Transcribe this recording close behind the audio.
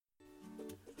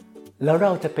แล้วเร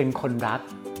าจะเป็นคนรัก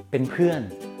เป็นเพื่อน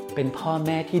เป็นพ่อแ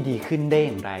ม่ที่ดีขึ้นได้อ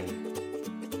ย่างไร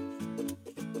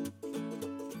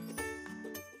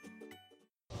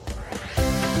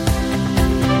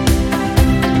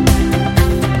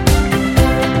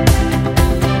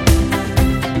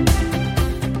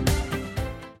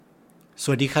ส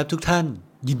วัสดีครับทุกท่าน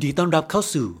ยินดีต้อนรับเข้า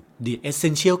สู่ The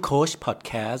Essential Coach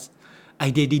Podcast ไอ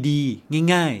เดียดี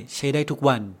ๆง่ายๆใช้ได้ทุก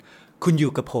วันคุณอ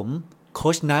ยู่กับผมโค้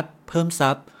ชนัทเพิ่มท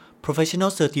รัพย์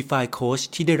Professional Certified Coach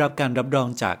ที่ได้รับการรับรอง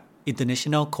จาก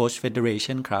International Coach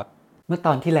Federation ครับเมื่อต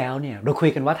อนที่แล้วเนี่ยเราคุย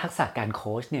กันว่าทักษะการโ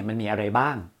ค้ชเนี่ยมันมีอะไรบ้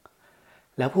าง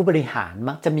แล้วผู้บริหาร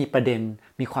มักจะมีประเด็น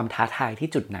มีความท้าทายที่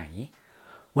จุดไหน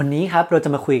วันนี้ครับเราจะ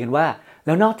มาคุยกันว่าแ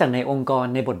ล้วนอกจากในองค์กร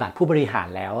ในบทบาทผู้บริหาร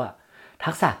แล้ว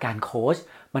ทักษะการโค้ช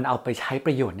มันเอาไปใช้ป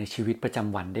ระโยชน์ในชีวิตประจ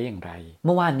ำวันได้อย่างไรเ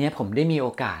มื่อวานนี้ผมได้มีโอ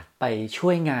กาสไปช่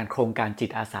วยงานโครงการจิต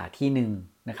อาสาที่หนึ่ง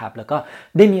นะครับแล้วก็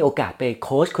ได้มีโอกาสไปโ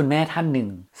ค้ชคุณแม่ท่านหนึ่ง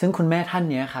ซึ่งคุณแม่ท่าน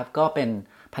นี้ครับก็เป็น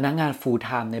พนักงาน full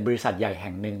time ในบริษัทใหญ่แ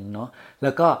ห่งหนึ่งเนาะแ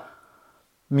ล้วก็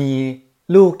มี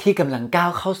ลูกที่กำลังก้า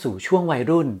วเข้าสู่ช่วงวัย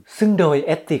รุ่นซึ่งโดยเ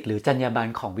อติกหรือจรรยาบรรณ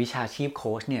ของวิชาชีพโ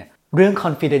ค้ชเนี่ยเรื่อง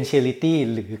confidentiality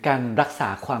หรือการรักษา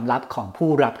ความลับของผู้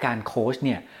รับการโค้ชเ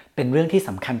นี่ยเป็นเรื่องที่ส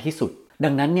ำคัญที่สุดดั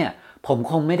งนั้นเนี่ยผม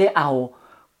คงไม่ได้เอา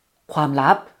ความ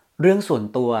ลับเรื่องส่วน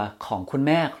ตัวของคุณแ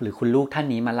ม่หรือคุณลูกท่าน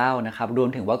นี้มาเล่านะครับรวม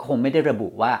ถึงว่าคงไม่ได้ระบุ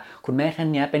ว่าคุณแม่ท่าน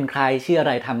นี้เป็นใครชื่ออะไ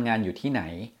รทำงานอยู่ที่ไหน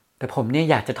แต่ผมเนี่ย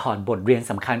อยากจะถอดบทเรียน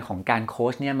สำคัญของการโค้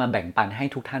ชเนี่ยมาแบ่งปันให้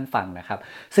ทุกท่านฟังนะครับ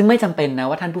ซึ่งไม่จำเป็นนะ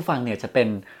ว่าท่านผู้ฟังเนี่ยจะเป็น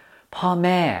พ่อแ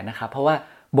ม่นะครับเพราะว่า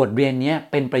บทเรียนนี้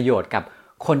เป็นประโยชน์กับ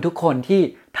คนทุกคนที่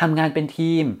ทำงานเป็น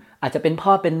ทีมอาจจะเป็นพ่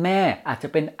อเป็นแม่อาจจะ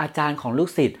เป็นอาจารย์ของลู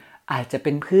กศิษย์อาจจะเ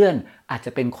ป็นเพื่อนอาจจ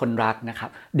ะเป็นคนรักนะครับ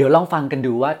เดี๋ยวลองฟังกัน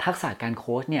ดูว่าทักษะการโ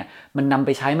ค้ชเนี่ยมันนำไป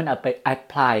ใช้มันเอาไปแอพ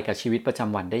พลายกับชีวิตประจ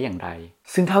ำวันได้อย่างไร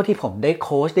ซึ่งเท่าที่ผมได้โ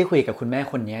ค้ชได้คุยกับคุณแม่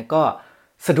คนนี้ก็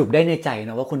สรุปได้ในใจน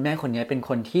ะว่าคุณแม่คนนี้เป็น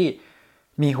คนที่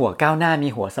มีหัวก้าวหน้ามี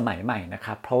หัวสมัยใหม่นะค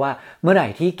รับเพราะว่าเมื่อไหร่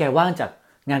ที่แกว่างจาก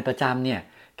งานประจำเนี่ย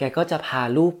แกก็จะพา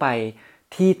ลูกไป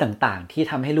ที่ต่างๆที่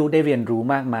ทำให้ลูกได้เรียนรู้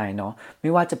มากมายเนาะไม่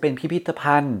ว่าจะเป็นพิพิธ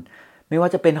ภัณฑ์ไม่ว่า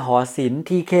จะเป็นหอศิลป์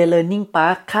TK Learning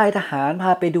Park ค่ายทหารพ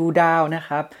าไปดูดาวนะค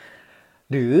รับ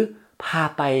หรือพา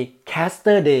ไป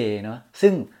Caster Day เนาะ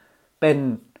ซึ่งเป็น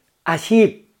อาชีพ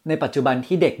ในปัจจุบัน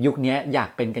ที่เด็กยุคนี้อยาก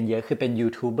เป็นกันเยอะคือเป็นยู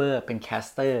ทูบเบอร์เป็นแคส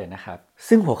เตอร์นะครับ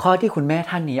ซึ่งหัวข้อที่คุณแม่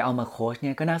ท่านนี้เอามาโค้ชเ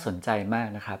นี่ยก็น่าสนใจมาก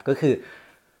นะครับก็คือ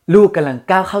ลูกกำลัง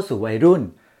ก้าวเข้าสู่วัยรุ่น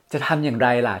จะทำอย่างไร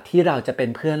ล่ะที่เราจะเป็น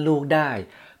เพื่อนลูกได้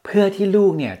เพื่อที่ลู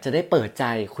กเนี่ยจะได้เปิดใจ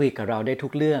คุยกับเราได้ทุ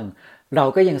กเรื่องเรา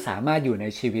ก็ยังสามารถอยู่ใน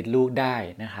ชีวิตลูกได้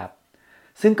นะครับ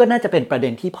ซึ่งก็น่าจะเป็นประเด็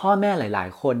นที่พ่อแม่หลาย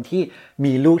ๆคนที่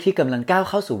มีลูกที่กำลังก้าว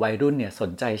เข้าสู่วัยรุ่นเนี่ยส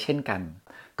นใจเช่นกัน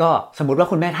ก็สมมุติว่า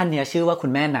คุณแม่ท่านนี้ชื่อว่าคุ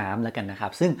ณแม่น้ำแล้วกันนะครั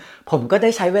บซึ่งผมก็ได้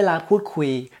ใช้เวลาพูดคุย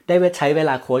ได้ใช้เวล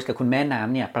าโค้ชกับคุณแม่น้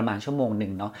ำเนี่ยประมาณชั่วโมงนึ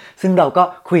งเนาะซึ่งเราก็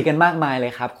คุยกันมากมายเล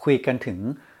ยครับคุยกันถึง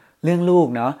เรื่องลูก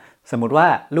เนาะสมมุติว่า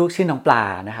ลูกชื่อน้องปลา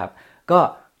นะครับก็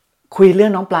คุยเรื่อ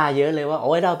งน้องปลาเยอะเลยว่าโ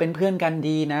อ้ยเราเป็นเพื่อนกัน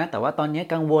ดีนะแต่ว่าตอนนี้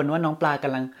กังวลว่าน้องปลาก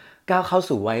ำลังก้าวเข้า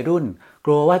สู่วัยรุ่นก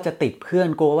ลัวว่าจะติดเพื่อน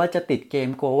กลัวว่าจะติดเกม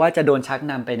กลัวว่าจะโดนชัก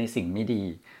นำไปในสิ่งไม่ดี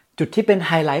จุดที่เป็นไ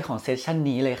ฮไลท์ของเซสชัน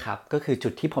นี้เลยครับก็คือจุ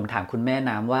ดที่ผมถามคุณแม่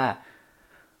น้ำว่า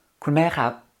คุณแม่ครั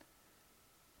บ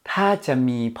ถ้าจะ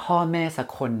มีพ่อแม่สัก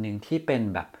คนหนึ่งที่เป็น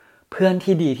แบบเพื่อน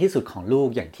ที่ดีที่สุดของลูก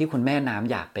อย่างที่คุณแม่น้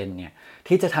ำอยากเป็นเนี่ย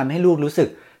ที่จะทำให้ลูกรู้สึก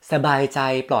สบายใจ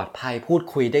ปลอดภัยพูด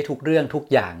คุยได้ทุกเรื่องทุก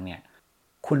อย่างเนี่ย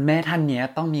คุณแม่ท่านนี้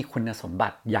ต้องมีคุณสมบั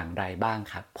ติอย่างไรบ้าง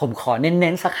ครับผมขอเ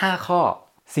น้นๆสัก5ข้อ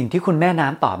สิ่งที่คุณแม่น้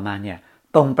ำตอบมาเนี่ย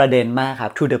ตรงประเด็นมากครั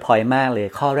บ to the point มากเลย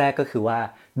ข้อแรกก็คือว่า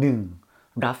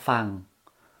 1. รับฟั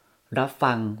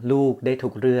งลูกได้ทุ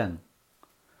กเรื่อง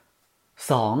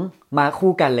 2. มา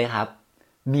คู่กันเลยครับ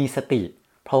มีสติ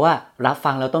เพราะว่ารับ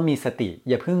ฟังแล้วต้องมีสติ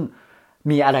อย่าเพิ่ง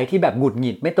มีอะไรที่แบบหงุดห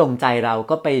งิดไม่ตรงใจเรา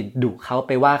ก็ไปดุเขาไ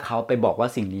ปว่าเขาไปบอกว่า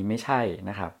สิ่งนี้ไม่ใช่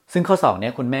นะครับซึ่งข้อ2เนี่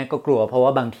ยคุณแม่ก็กลัวเพราะว่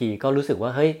าบางทีก็รู้สึกว่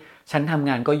าเฮ้ยฉันทำ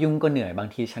งานก็ยุ่งก็เหนื่อยบาง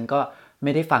ทีฉันก็ไ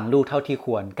ม่ได้ฟังลูกเท่าที่ค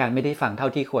วรการไม่ได้ฟังเท่า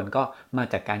ที่ควรก็มา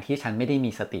จากการที่ฉันไม่ได้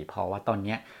มีสติพอว่าตอน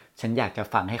นี้ฉันอยากจะ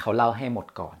ฟังให้เขาเล่าให้หมด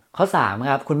ก่อนข้อ3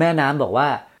ครับคุณแม่น้ำบอกว่า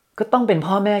ก็ต้องเป็น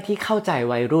พ่อแม่ที่เข้าใจ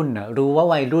วัยรุ่นนะรู้ว่า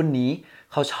วัยรุ่นนี้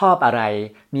เขาชอบอะไร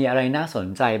มีอะไรน่าสน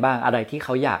ใจบ้างอะไรที่เข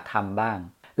าอยากทำบ้าง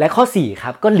และข้อ4ค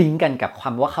รับก็ลิงก์กันกับควา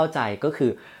มว่าเข้าใจก็คื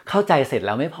อเข้าใจเสร็จแ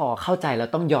ล้วไม่พอเข้าใจแล้ว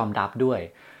ต้องยอมรับด้วย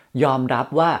ยอมรับ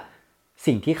ว่า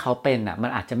สิ่งที่เขาเป็นน่ะมัน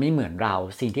อาจจะไม่เหมือนเรา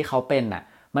สิ่งที่เขาเป็นน่ะ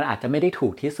มันอาจจะไม่ได้ถู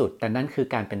กที่สุดแต่นั่นคือ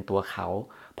การเป็นตัวเขา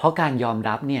เพราะการยอม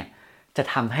รับเนี่ยจะ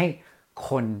ทำให้ค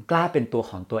นกล้าเป็นตัว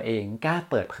ของตัวเองกล้า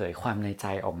เปิดเผยความในใจ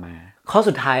ออกมาข้อ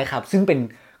สุดท้ายครับซึ่งเป็น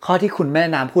ข้อที่คุณแม่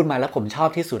น้ำพูดมาแล้วผมชอบ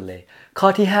ที่สุดเลยข้อ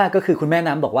ที่5ก็คือคุณแม่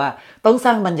น้ำบอกว่าต้องส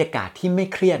ร้างบรรยากาศที่ไม่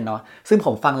เครียดเนาะซึ่งผ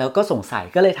มฟังแล้วก็สงสัย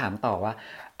ก็เลยถามต่อว่า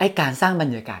ไอ้การสร้างบร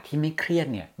รยากาศที่ไม่เครียด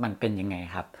เนี่ยมันเป็นยังไง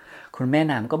ครับคุณแม่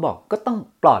น้ำก็บอกก็ต้อง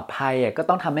ปลอดภัยก็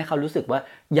ต้องทำให้เขารู้สึกว่า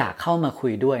อยากเข้ามาคุ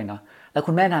ยด้วยเนาะแล้ว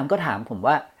คุณแม่น้ำก็ถามผม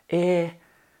ว่า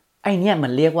ไอเนี่ยมั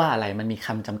นเรียกว่าอะไรมันมีค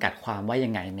ำจำกัดความว่ายั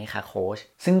งไงไหมคะโค้ช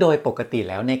ซึ่งโดยปกติ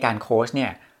แล้วในการโค้ชเนี่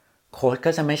ยโค้ช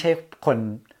ก็จะไม่ใช่คน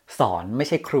สอนไม่ใ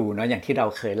ช่ครูเนาะอย่างที่เรา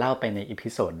เคยเล่าไปในอีพิ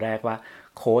โซดแรกว่า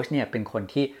โค้ชเนี่ยเป็นคน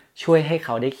ที่ช่วยให้เข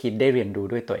าได้คิดได้เรียนรู้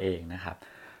ด้วยตัวเองนะครับ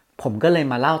ผมก็เลย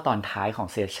มาเล่าตอนท้ายของ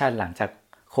เซสชันหลังจาก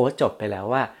โค้ชจบไปแล้ว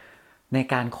ว่าใน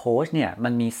การโค้ชเนี่ยมั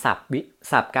นมีศั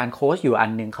พท์การโค้ชอยู่อั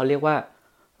นนึงเขาเรียกว่า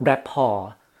rapport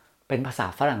เป็นภาษา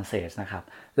ฝรั่งเศสนะครับ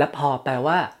rapport แปล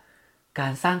ว่ากา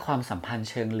รสร้างความสัมพันธ์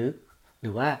เชิงลึกห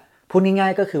รือว่าพูดง่า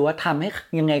ยๆก็คือว่าทำให้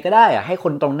ยังไงก็ได้ให้ค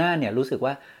นตรงหน้าเนี่ยรู้สึก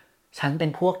ว่าฉันเป็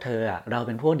นพวกเธอเราเ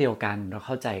ป็นพวกเดียวกันเราเ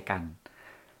ข้าใจกัน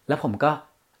แล้วผมก็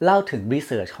เล่าถึงรีเ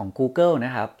สิร์ชของ Google น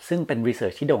ะครับซึ่งเป็นรีเสิ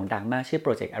ร์ชที่โด่งดังมากชื่อ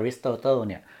Project Aristotle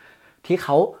เนี่ยที่เข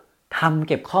าทำ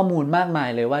เก็บข้อมูลมากมาย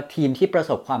เลยว่าทีมที่ประ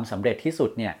สบความสำเร็จที่สุด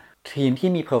เนี่ยทีมที่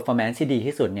มี performance ที่ดี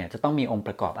ที่สุดเนี่ยจะต้องมีองค์ป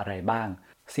ระกอบอะไรบ้าง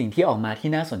สิ่งที่ออกมาที่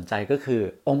น่าสนใจก็คือ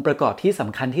องค์ประกอบที่ส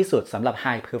ำคัญที่สุดสำหรับ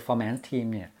high performance team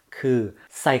เนี่ยคือ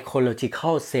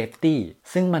psychological safety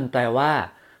ซึ่งมันแปลว่า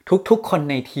ทุกๆคน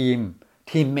ในทีม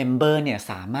เมมเบอร์เนี่ย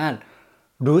สามารถ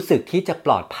รู้สึกที่จะป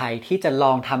ลอดภัยที่จะล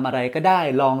องทำอะไรก็ได้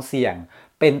ลองเสี่ยง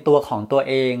เป็นตัวของตัว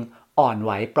เองอ่อนไห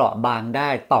วเปราะบางได้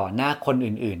ต่อหน้าคน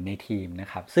อื่นๆในทีมนะ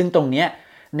ครับซึ่งตรงเนี้ย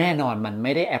แน่นอนมันไ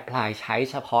ม่ได้แอพพลายใช้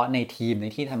เฉพาะในทีมใน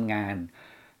ที่ทำงาน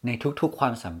ในทุกๆควา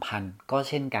มสัมพันธ์ก็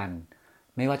เช่นกัน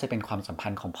ไม่ว่าจะเป็นความสัมพั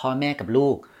นธ์ของพ่อแม่กับลู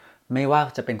กไม่ว่า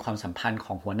จะเป็นความสัมพันธ์ข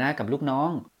องหัวหน้ากับลูกน้อง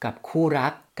กับคู่รั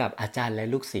กกับอาจารย์และ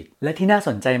ลูกศิษย์และที่น่าส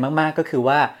นใจมากๆก็คือ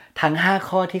ว่าทั้ง5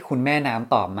ข้อที่คุณแม่น้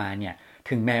ำตอบมาเนี่ย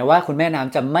ถึงแม้ว่าคุณแม่น้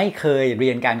ำจะไม่เคยเรี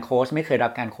ยนการโค้ชไม่เคยรั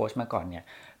บการโค้ชมาก่อนเนี่ย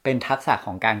เป็นทักษะข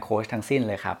องการโค้ชทั้งสิ้น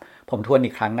เลยครับผมทวน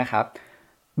อีกครั้งนะครับ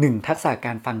 1. ทักษะก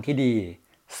ารฟังที่ดี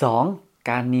 2.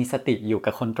 การมีสติอยู่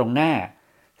กับคนตรงหน้า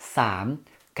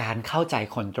 3. การเข้าใจ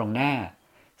คนตรงหน้า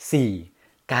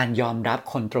 4. การยอมรับ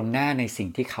คนตรงหน้าในสิ่ง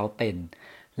ที่เขาเป็น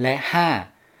และ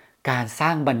 5. การสร้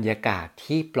างบรรยากาศ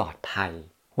ที่ปลอดภัย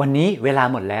วันนี้เวลา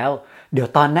หมดแล้วเดี๋ยว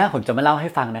ตอนหน้าผมจะมาเล่าให้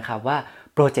ฟังนะครับว่า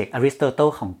โปรเจกต์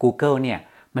Aristotle ของ Google เนี่ย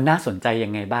มันน่าสนใจยั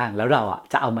งไงบ้างแล้วเรา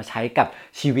จะเอามาใช้กับ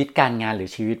ชีวิตการงานหรือ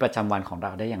ชีวิตประจำวันของเร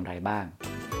าได้อย่างไรบ้าง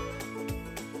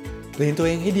เปลี่ยนตัวเ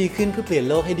องให้ดีขึ้นเพื่อเปลี่ยน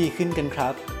โลกให้ดีขึ้นกันครั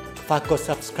บฝากกด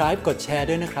subscribe กดแชร์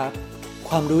ด้วยนะครับ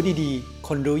ความรู้ดีๆค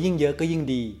นรู้ยิ่งเยอะก็ยิ่ง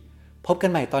ดีพบกัน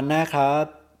ใหม่ตอนหน้าครั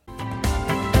บ